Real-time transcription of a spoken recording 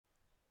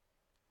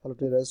Hello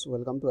traders,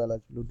 welcome to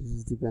Alicblue. This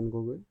is Dipan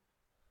Gogoi.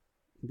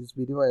 In this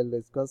video, I'll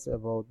discuss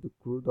about the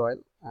crude oil,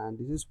 and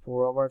this is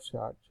 4-hour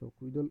chart. So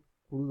crude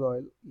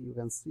oil, you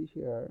can see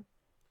here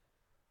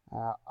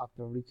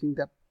after reaching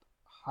that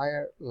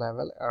higher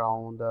level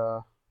around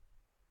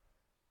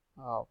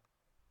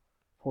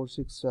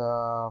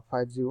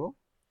 4650.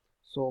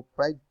 So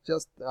price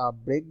just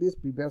break this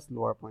previous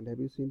lower point. Have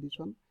you seen this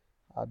one?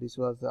 This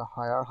was a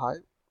higher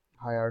high,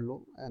 higher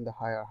low, and a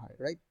higher high,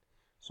 right?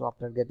 So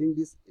after getting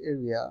this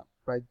area,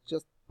 price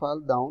just fell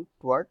down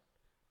toward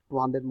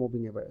 200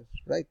 moving average,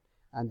 right?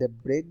 And they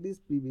break this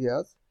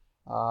previous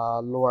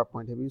lower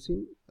point. Have you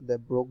seen? They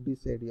broke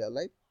this area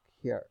like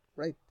here,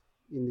 right?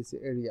 In this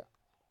area.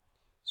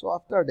 So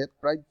after that,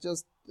 price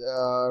just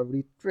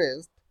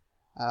retraced.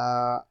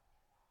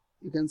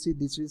 You can see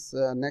this is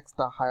next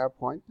higher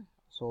point.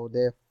 So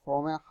they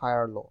form a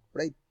higher low,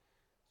 right?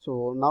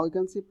 So now you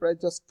can see price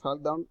just fell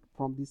down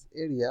from this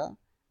area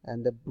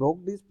and they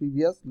broke this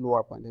previous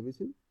lower point. Have you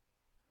seen?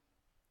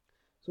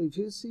 So if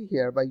you see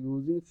here by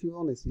using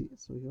Fibonacci,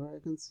 so here I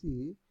can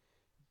see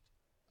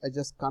I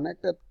just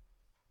connected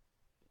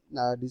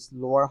this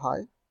lower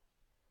high,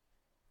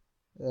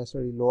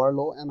 lower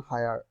low and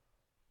higher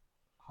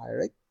high,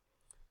 right?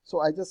 So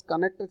I just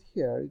connected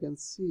here. You can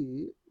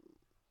see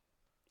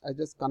I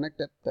just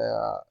connected.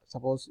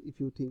 Suppose if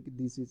you think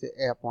this is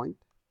a point,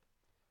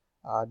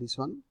 this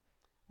one,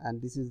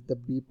 and this is the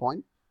B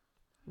point,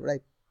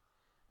 right?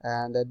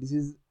 And this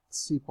is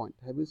C point.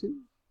 Have you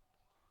seen?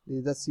 This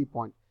is the C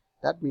point.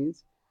 That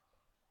means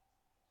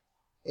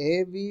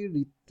AV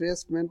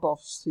retracement of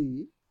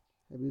C.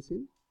 Have you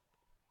seen?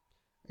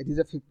 It is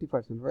a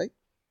 50%, right?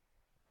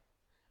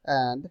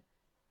 And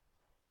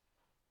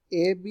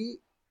AB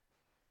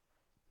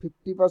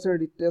 50%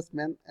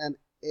 retracement and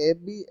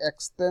AB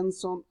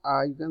extension.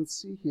 You can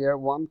see here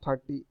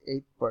 138%,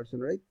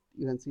 right?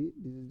 You can see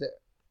this is the.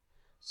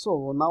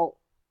 So now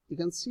you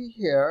can see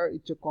here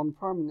it's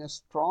confirming a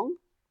strong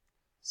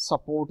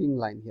supporting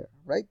line here,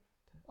 right?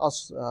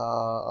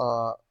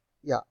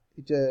 Yeah,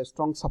 it's a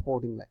strong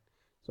supporting line.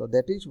 So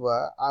that is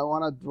why I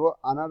want to draw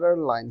another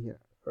line here,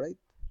 right?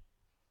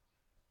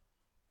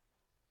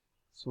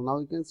 So now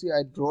you can see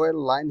I draw a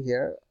line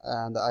here,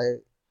 and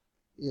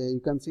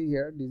you can see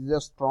here this is a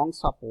strong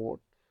support.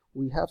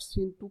 We have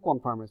seen two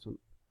confirmation,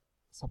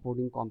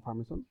 supporting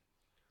confirmation.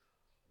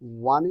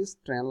 One is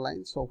trend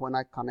line. So when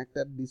I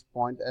connected this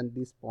point and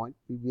this point,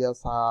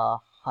 previous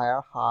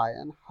higher high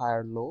and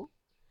higher low,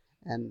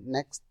 and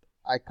next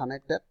I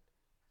connected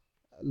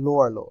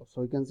lower low.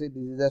 So you can see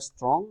this is a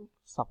strong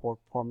support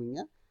forming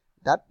a.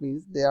 That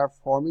means they are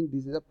forming.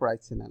 This is a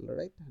price channel,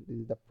 right? This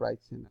is the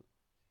price channel,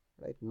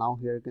 right? Now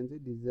here you can see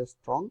this is a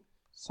strong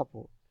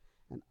support.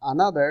 And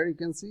another you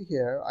can see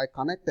here I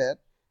connected.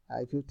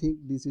 If you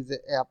think this is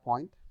a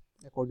point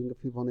according to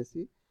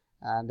Fibonacci,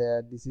 and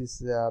this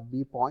is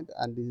B point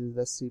and this is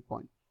the C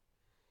point.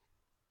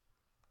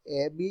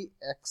 AB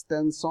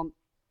extension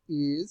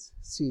is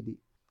CD,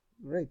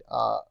 right?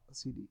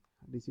 CD.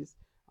 This is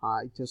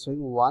it's just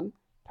showing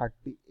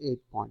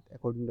 138 point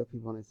according to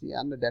Fibonacci,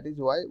 and that is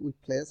why we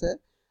place a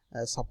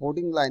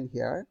supporting line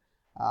here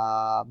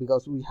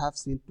because we have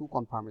seen two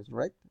confirmations,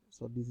 right?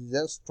 So this is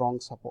a strong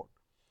support.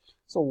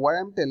 So why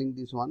I'm telling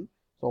this one?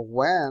 So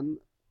when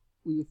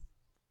we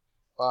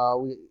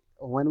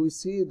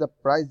see the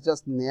price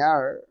just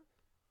near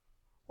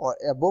or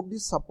above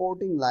this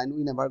supporting line,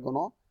 we never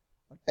gonna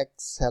take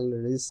sell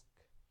risk,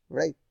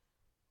 right?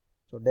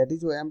 So that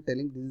is why I'm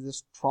telling this is a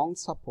strong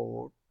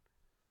support.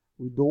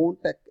 We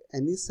don't take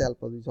any sell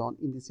position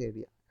in this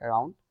area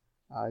around.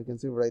 You can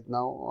see right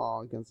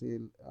now, you can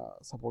see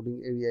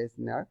supporting area is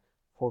near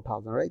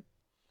 4,000, right?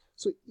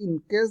 So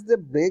in case they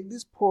break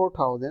this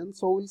 4,000,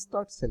 so we'll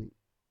start selling.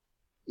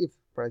 If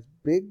price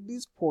break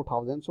this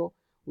 4,000, so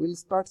we'll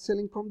start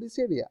selling from this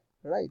area,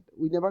 right?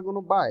 We never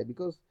gonna buy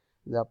because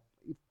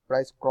if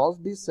price cross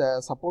this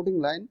supporting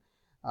line,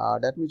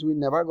 that means we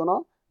never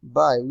gonna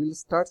buy. We'll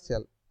start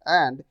sell,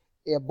 and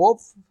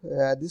above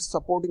this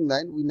supporting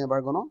line, we never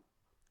gonna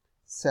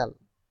sell,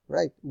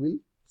 right? We'll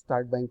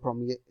start buying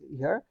from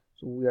here.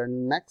 So we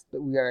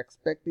are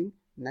expecting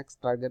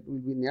next target will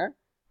be near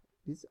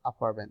this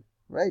upper band,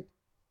 right?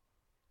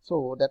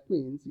 So that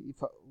means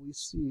if we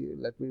see,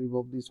 let me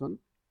remove this one,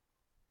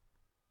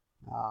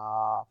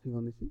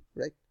 Fibonacci,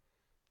 right?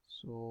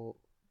 So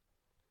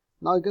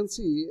now you can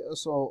see,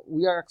 so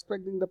we are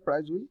expecting the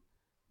price will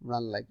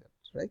run like that,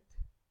 right?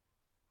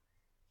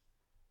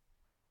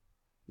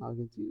 Now you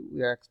can see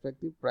we are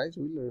expecting price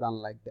will run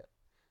like that.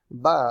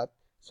 But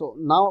so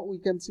now we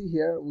can see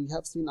here we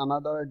have seen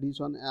another this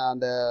one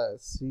and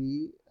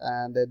C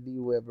and D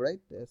wave, right?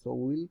 So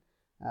we'll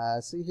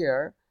see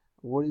here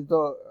what is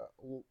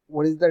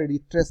the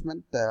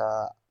retracement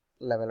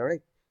level,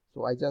 right?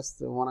 So I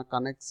just want to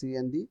connect C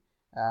and D,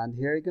 and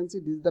here you can see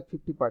this is the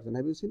 50%.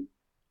 Have you seen?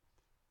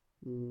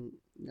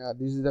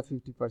 This is the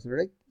 50%,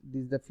 right?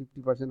 This is the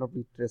 50% of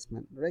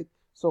retracement, right?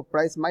 So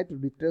price might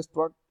retrace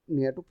toward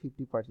near to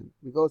 50%,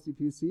 because if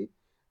you see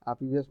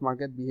previous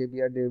market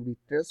behavior, they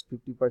retrace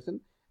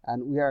 50%,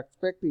 and we are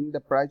expecting the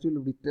price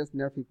will retest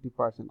near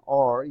 50%,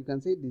 or you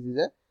can say this is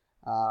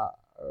a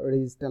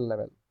resistance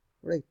level,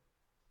 right?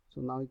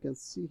 So now you can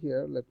see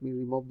here, let me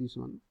remove this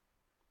one,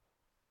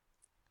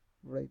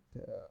 right?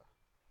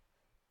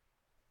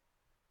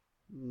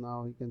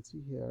 Now you can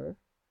see here,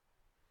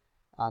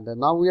 and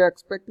now we are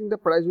expecting the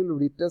price will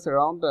retest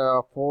around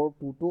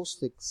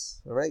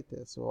 4226, right?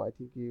 So I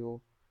think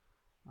you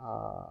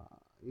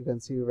can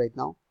see right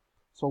now.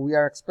 So we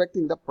are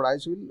expecting the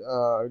price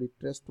will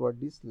retrace toward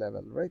this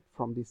level, right,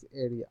 from this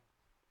area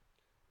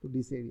to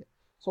this area.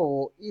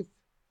 So if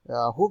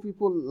who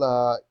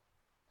people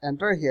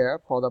enter here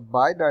for the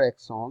buy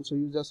direction, so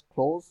you just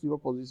close your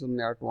position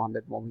near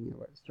 200 moving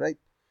average, right?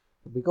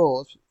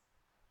 Because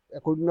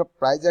according to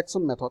price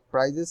action method,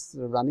 price is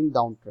running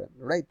downtrend,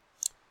 right?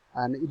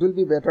 And it will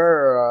be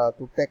better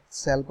to take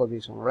sell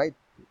position, right,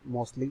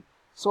 mostly.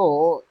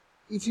 So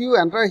if you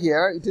enter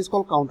here, it is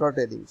called counter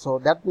trading. So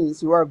that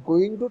means you are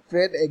going to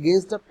trade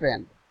against the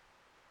trend,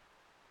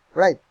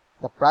 right?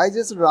 The price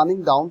is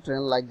running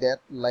downtrend like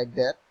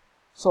that.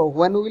 So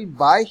when we will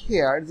buy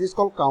here, this is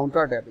called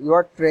counter trade. You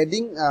are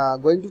trading,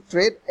 going to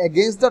trade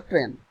against the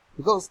trend,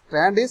 because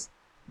trend is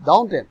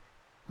downtrend,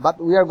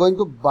 but we are going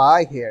to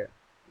buy here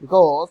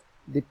because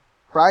the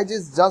price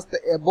is just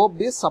above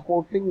this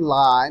supporting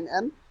line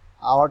and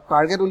our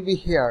target will be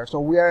here. So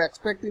we are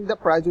expecting the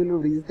price will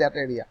reach that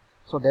area.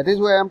 So that is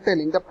why I am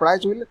telling the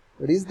price will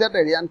reach that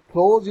area and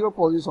close your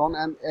position,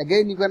 and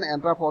again you can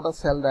enter for the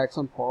sell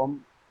direction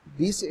from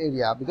this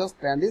area because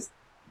trend is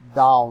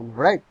down,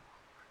 right?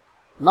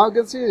 Now you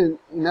can see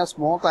in a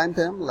small time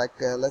frame, like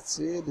let's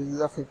see, this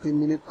is a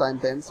 15-minute time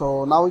frame.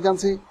 So now we can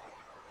see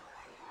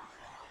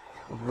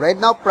right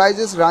now price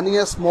is running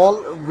a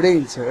small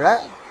range,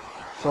 right?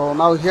 So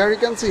now here you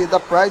can see the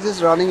price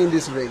is running in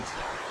this range,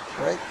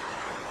 right?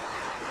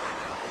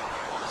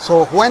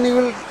 So when you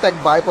will take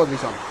buy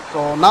position,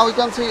 so now you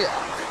can see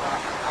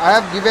I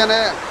have given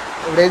a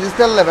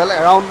resistance level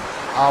around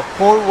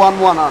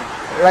 411,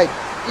 right?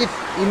 If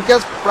in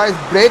case price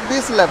break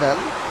this level,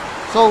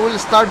 so we'll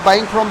start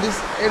buying from this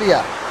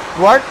area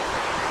toward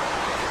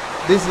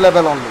this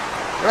level only,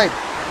 right?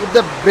 If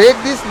they break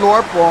this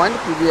lower point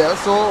previous,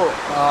 so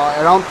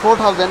around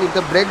 4000, if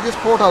they break this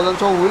 4000,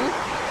 so we'll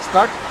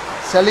start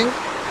selling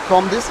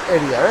from this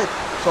area, right?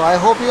 So I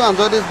hope you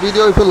enjoyed this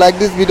video. If you like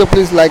this video,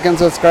 please like and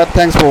subscribe.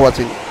 Thanks for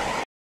watching.